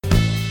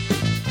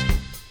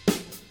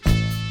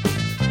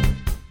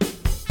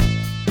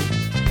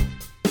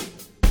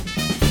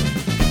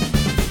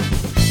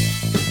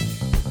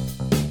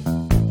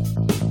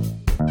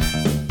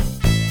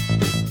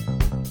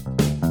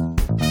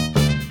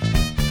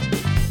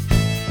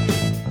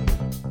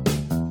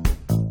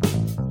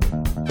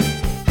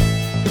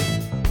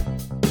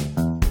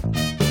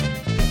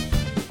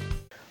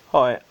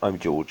Hi, I'm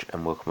George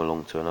and welcome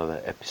along to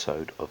another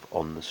episode of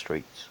On the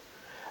Streets.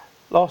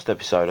 Last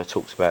episode I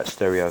talked about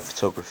stereo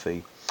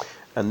photography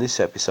and this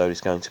episode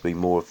is going to be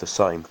more of the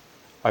same.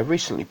 I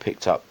recently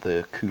picked up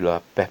the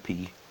Cooler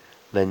Bepi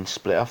lens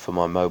splitter for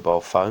my mobile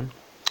phone.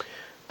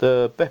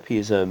 The Bepi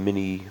is a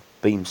mini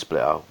beam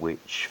splitter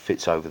which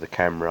fits over the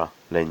camera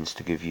lens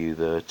to give you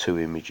the two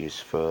images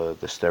for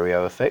the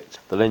stereo effect.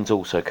 The lens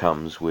also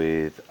comes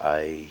with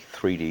a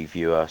 3D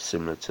viewer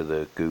similar to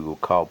the Google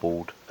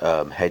Cardboard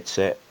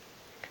headset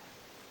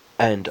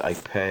and a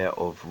pair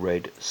of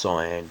red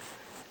cyan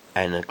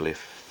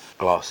anaglyph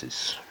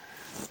glasses.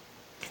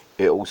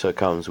 It also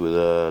comes with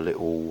a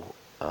little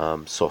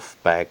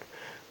soft bag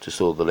to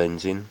store the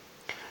lens in.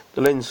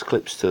 The lens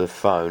clips to the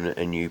phone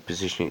and you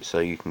position it so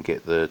you can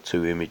get the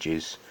two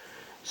images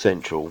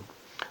central,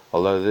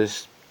 although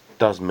this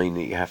does mean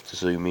that you have to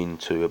zoom in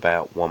to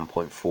about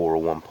 1.4 or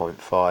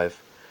 1.5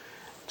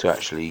 to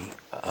actually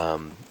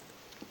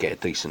get a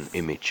decent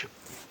image.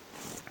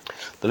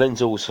 The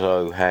lens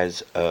also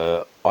has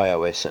a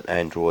iOS and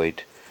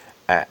Android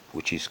app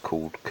which is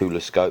called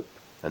CoolerScope,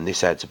 and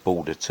this adds a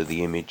border to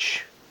the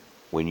image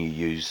when you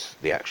use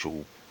the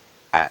actual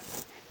app.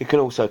 You can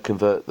also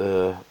convert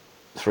the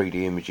 3D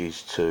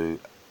images to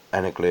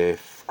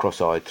anaglyph,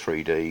 cross-eyed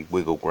 3D,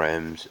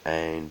 wigglegrams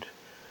and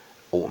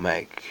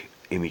automatic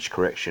image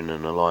correction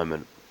and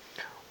alignment,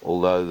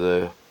 although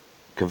the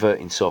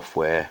converting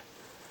software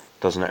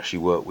doesn't actually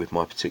work with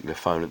my particular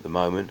phone at the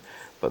moment,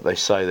 but they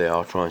say they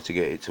are trying to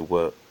get it to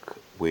work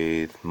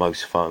with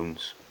most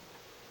phones.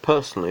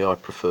 Personally, I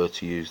prefer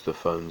to use the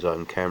phone's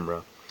own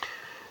camera,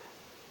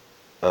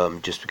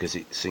 just because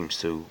it seems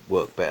to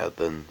work better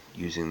than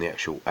using the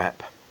actual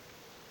app.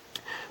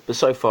 But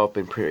so far I've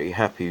been pretty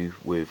happy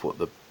with what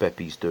the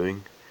Bepi's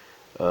doing.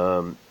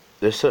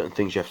 There's certain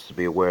things you have to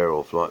be aware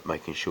of, like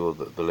making sure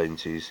that the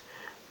lens is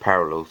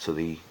parallel to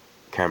the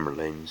camera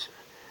lens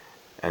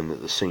and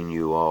that the scene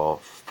you are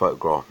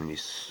photographing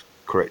is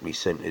correctly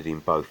centered in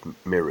both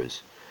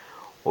mirrors,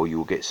 or you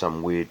will get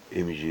some weird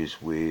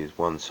images with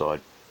one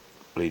side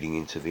bleeding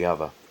into the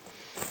other.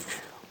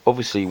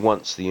 Obviously,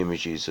 once the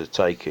images are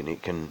taken,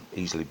 it can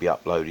easily be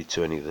uploaded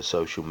to any of the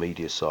social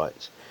media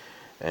sites,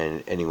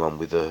 and anyone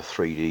with a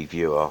 3D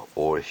viewer,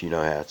 or if you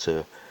know how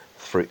to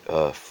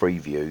free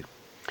view,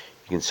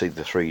 you can see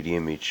the 3D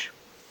image.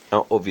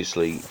 Now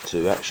obviously,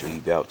 to actually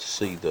be able to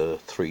see the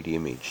 3D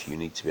image, you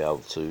need to be able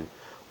to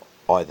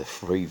either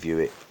free view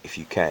it if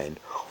you can,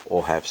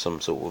 or have some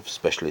sort of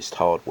specialist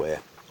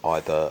hardware,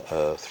 either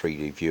a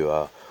 3D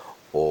viewer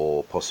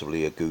or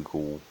possibly a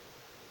Google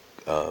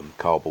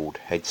Cardboard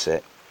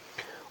headset,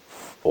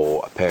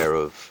 or a pair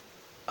of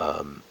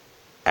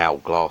owl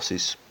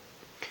glasses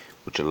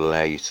which will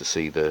allow you to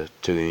see the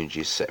two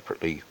images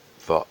separately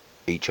for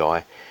each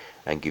eye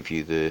and give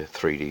you the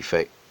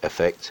 3D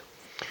effect.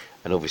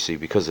 And obviously,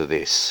 because of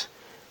this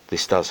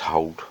does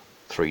hold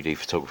 3D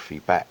photography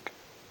back.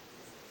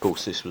 Of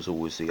course, this was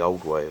always the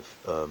old way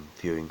of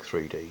viewing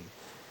 3D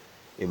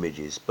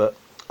images, but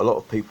a lot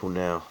of people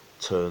now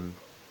turn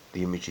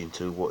the image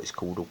into what is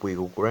called a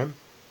wigglegram,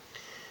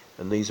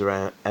 and these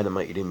are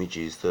animated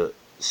images that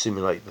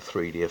simulate the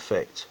 3D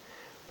effect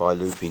by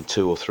looping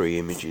 2 or 3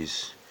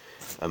 images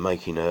and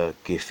making a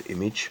GIF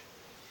image.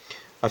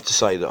 I have to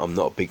say that I'm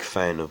not a big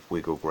fan of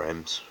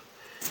wigglegrams,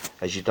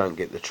 as you don't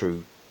get the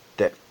true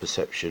depth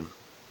perception,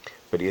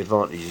 but the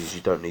advantage is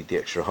you don't need the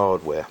extra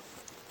hardware,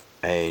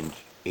 and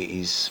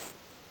it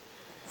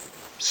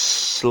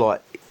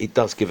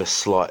does give a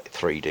slight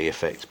 3D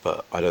effect,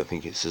 but I don't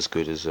think it's as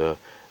good as a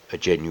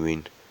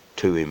genuine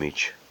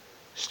 2-image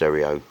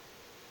stereo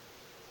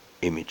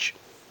image.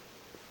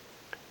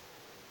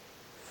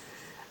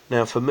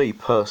 Now for me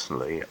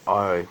personally,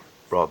 I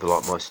rather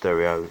like my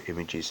stereo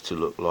images to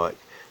look like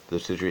the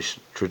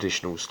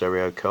traditional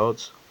stereo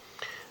cards,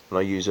 and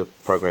I use a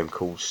program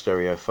called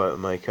Stereo Photo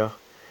Maker,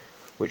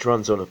 which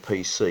runs on a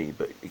PC,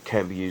 but it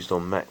can be used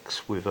on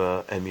Macs with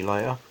an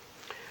emulator.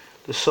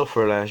 The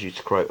software allows you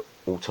to create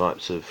all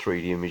types of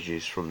 3D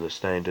images, from the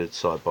standard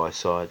side by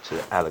side to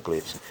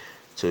anaglyphs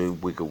to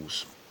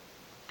wiggles.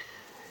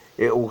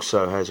 It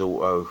also has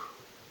auto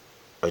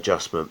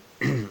adjustment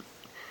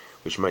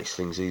which makes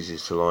things easier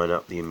to line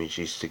up the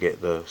images to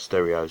get the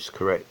stereos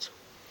correct.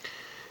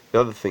 The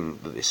other thing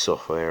that this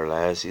software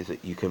allows is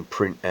that you can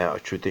print out a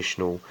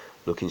traditional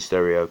looking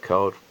stereo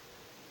card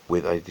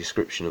with a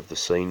description of the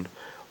scene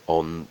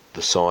on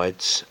the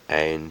sides,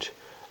 and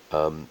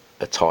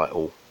a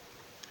title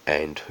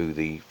and who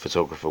the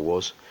photographer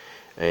was,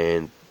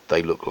 and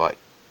they look like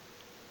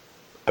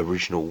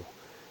original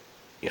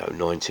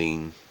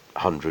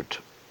 1900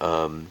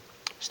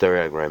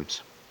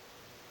 stereograms.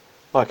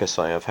 Like I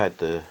say, I've had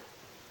the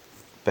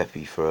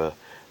Bepi for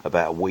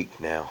about a week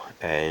now,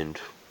 and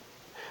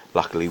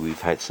luckily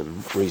we've had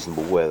some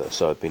reasonable weather,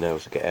 so I've been able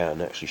to get out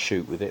and actually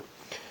shoot with it,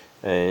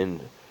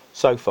 and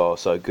so far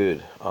so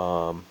good.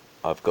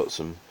 I've got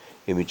some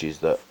images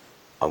that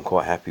I'm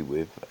quite happy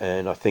with,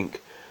 and I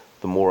think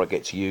the more I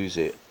get to use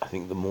it, I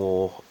think the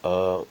more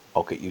I'll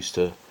get used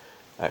to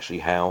actually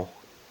how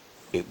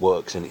it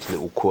works and its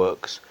little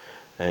quirks,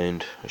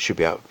 and I should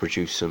be able to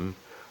produce some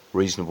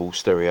reasonable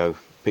stereo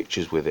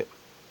pictures with it.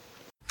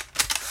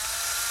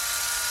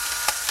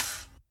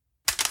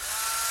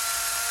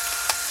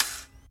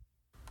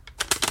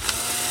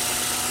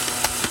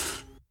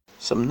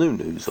 Some new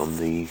news on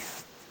the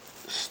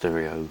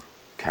stereo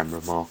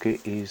camera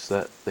market is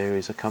that there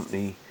is a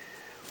company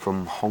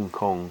from Hong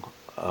Kong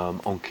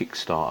on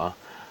Kickstarter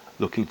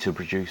looking to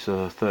produce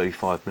a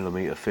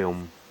 35mm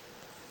film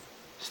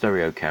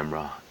stereo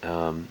camera.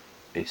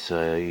 It's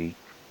a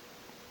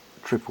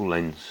triple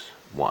lens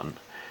one,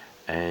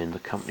 and the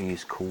company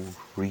is called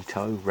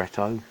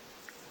Reto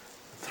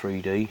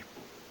 3D,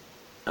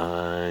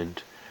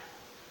 and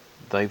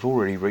they've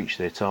already reached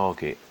their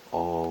target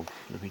of,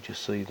 let me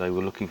just see, they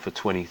were looking for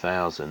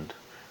 20,000,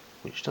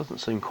 which doesn't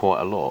seem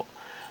quite a lot,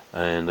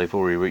 and they've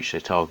already reached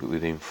their target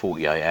within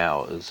 48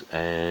 hours,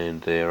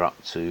 and they're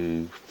up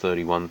to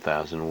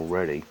 31,000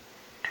 already.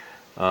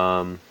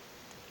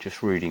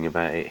 Just reading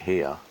about it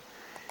here,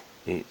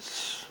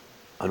 it's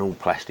an all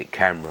plastic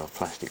camera,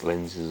 plastic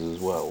lenses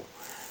as well,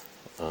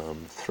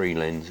 3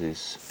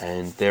 lenses,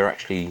 and they're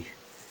actually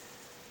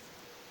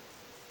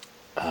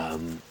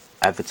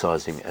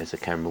advertising as a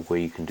camera where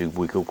you can do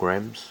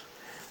wigglegrams.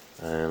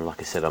 And like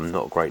I said, I'm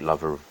not a great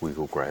lover of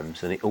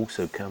wigglegrams, and it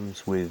also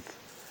comes with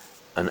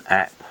an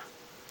app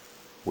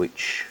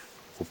which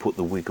will put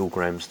the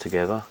wigglegrams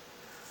together.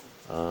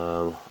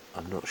 I'm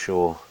not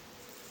sure,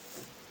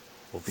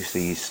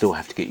 obviously you still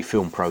have to get your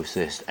film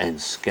processed and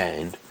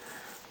scanned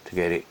to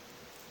get it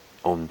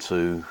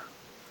onto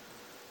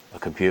a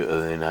computer,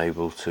 then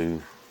able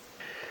to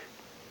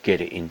get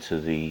it into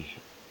the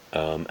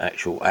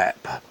actual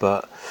app.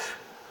 But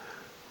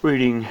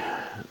reading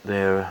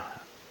their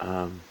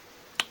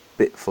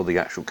bit for the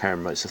actual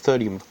camera, it's a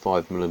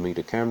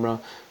 35mm camera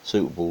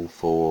suitable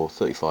for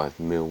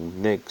 35mm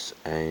negs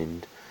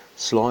and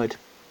slide,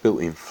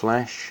 built-in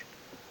flash,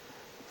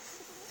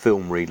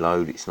 film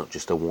reload, it's not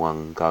just a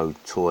one go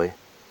toy,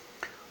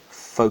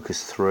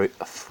 focus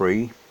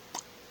free,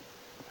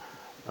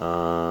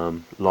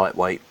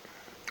 lightweight,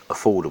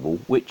 affordable,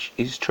 which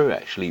is true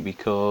actually,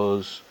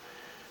 because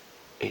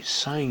it's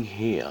saying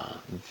here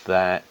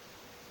that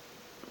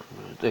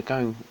they're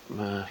going,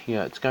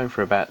 it's going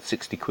for about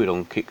 60 quid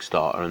on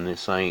Kickstarter, and they're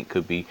saying it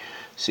could be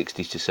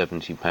 60 to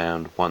 70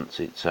 pound once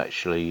it's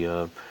actually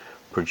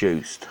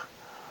produced.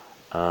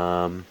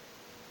 App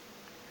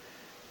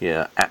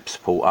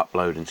support,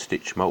 upload and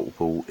stitch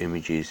multiple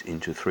images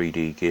into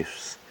 3D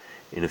GIFs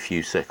in a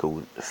few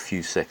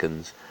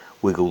seconds.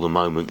 Wiggle the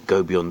moment,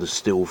 go beyond the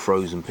still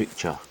frozen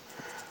picture.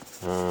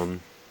 And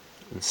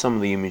some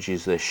of the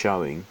images they're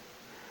showing,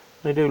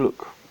 they do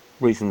look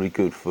reasonably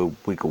good for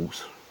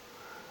wiggles.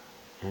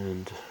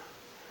 And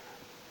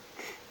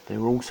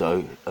they're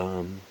also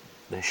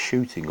they're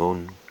shooting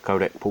on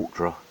Kodak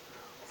Portra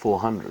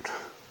 400.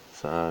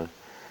 So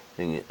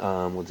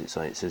what does it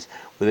say? It says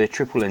with their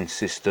triple lens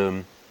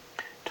system,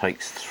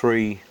 takes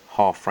 3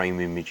 half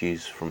frame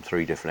images from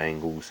 3 different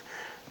angles.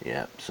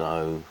 Yeah,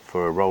 so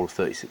for a roll of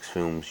 36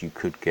 films you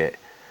could get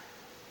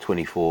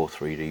 24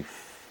 3D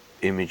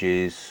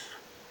images,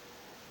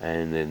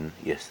 and then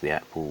yes, the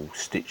app will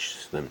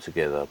stitch them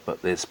together.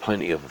 But there's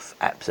plenty of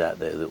apps out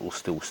there that will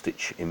still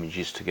stitch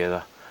images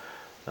together.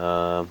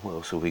 What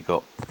else have we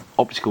got?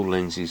 Optical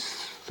lenses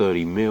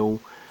 30mm,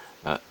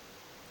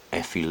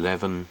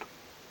 f11,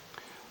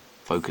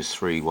 focus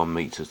 3 1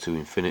 meter to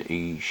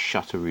infinity,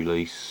 shutter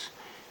release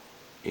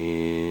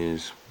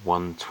is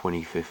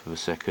 1/25 of a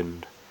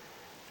second.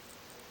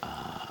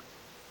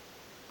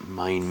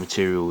 Main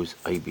material is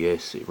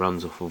ABS. It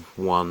runs off of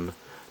one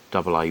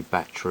AA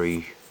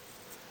battery,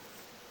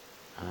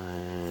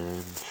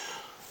 and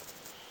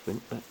I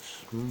think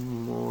that's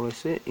more or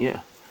less it.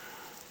 Yeah,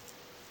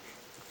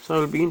 so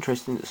it'll be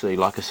interesting to see.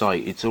 Like I say,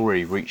 it's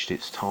already reached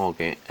its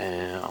target,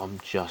 and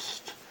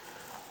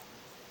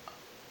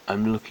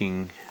I'm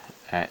looking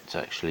at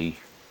actually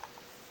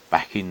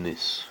backing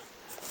this,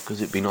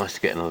 because it'd be nice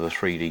to get another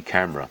 3D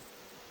camera,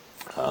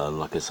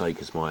 like I say,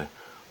 because my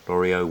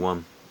L'Oreal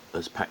one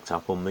has packed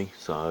up on me,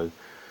 so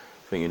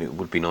thinking it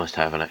would be nice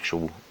to have an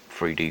actual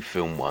 3D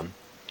film one.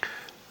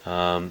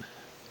 And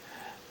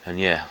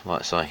yeah, like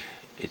I say,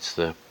 it's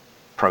the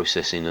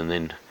processing and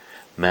then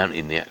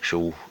mounting the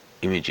actual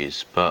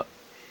images, but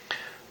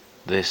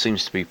there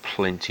seems to be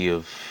plenty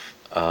of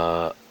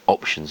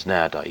options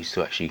nowadays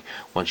to actually,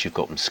 once you've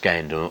got them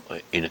scanned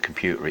in a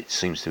computer, it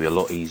seems to be a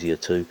lot easier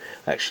to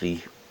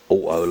actually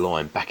auto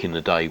align. Back in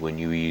the day when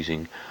you were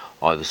using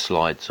either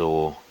slides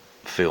or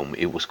film,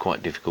 it was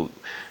quite difficult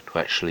to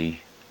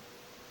actually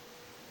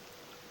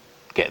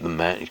get them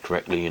mounted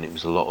correctly, and it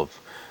was a lot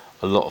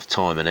of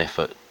time and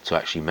effort to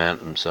actually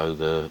mount them so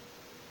the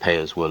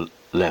pairs were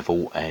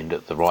level and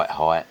at the right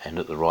height and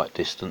at the right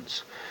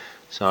distance.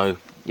 So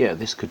yeah,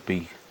 this could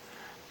be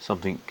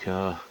something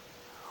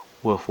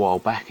worthwhile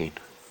backing.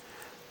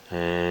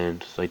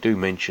 And they do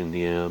mention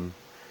the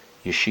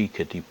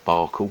Yashica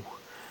debacle,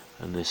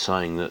 and they're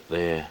saying that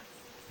they're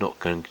not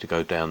going to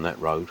go down that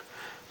road,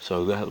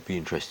 so that'll be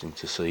interesting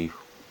to see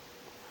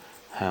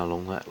how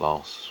long that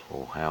lasts,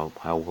 or how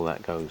well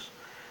that goes.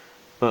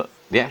 But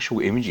the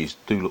actual images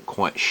do look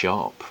quite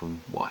sharp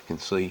from what I can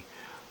see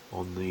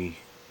on the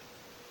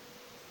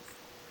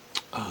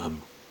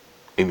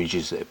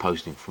images that they're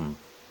posting from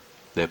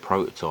their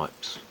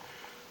prototypes.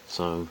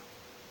 So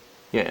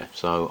yeah,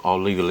 so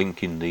I'll leave a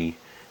link in the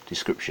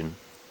description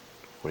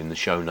or in the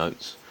show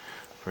notes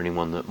for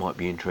anyone that might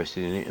be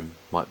interested in it and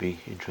might be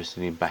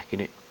interested in backing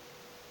it.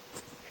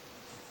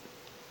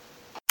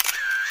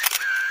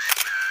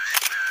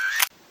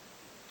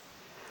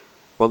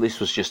 Well,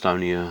 this was just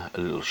only a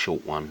little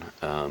short one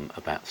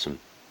about some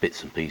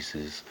bits and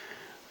pieces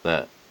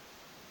that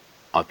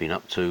I've been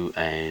up to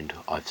and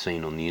I've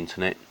seen on the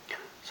internet.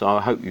 So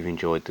I hope you've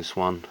enjoyed this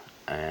one,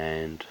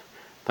 and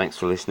thanks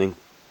for listening.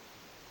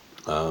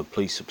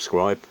 Please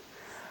subscribe.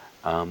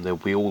 There'll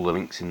be all the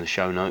links in the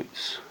show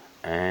notes,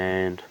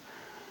 and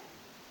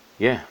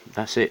yeah,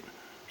 that's it.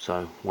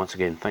 So once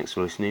again, thanks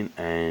for listening,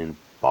 and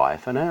bye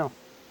for now.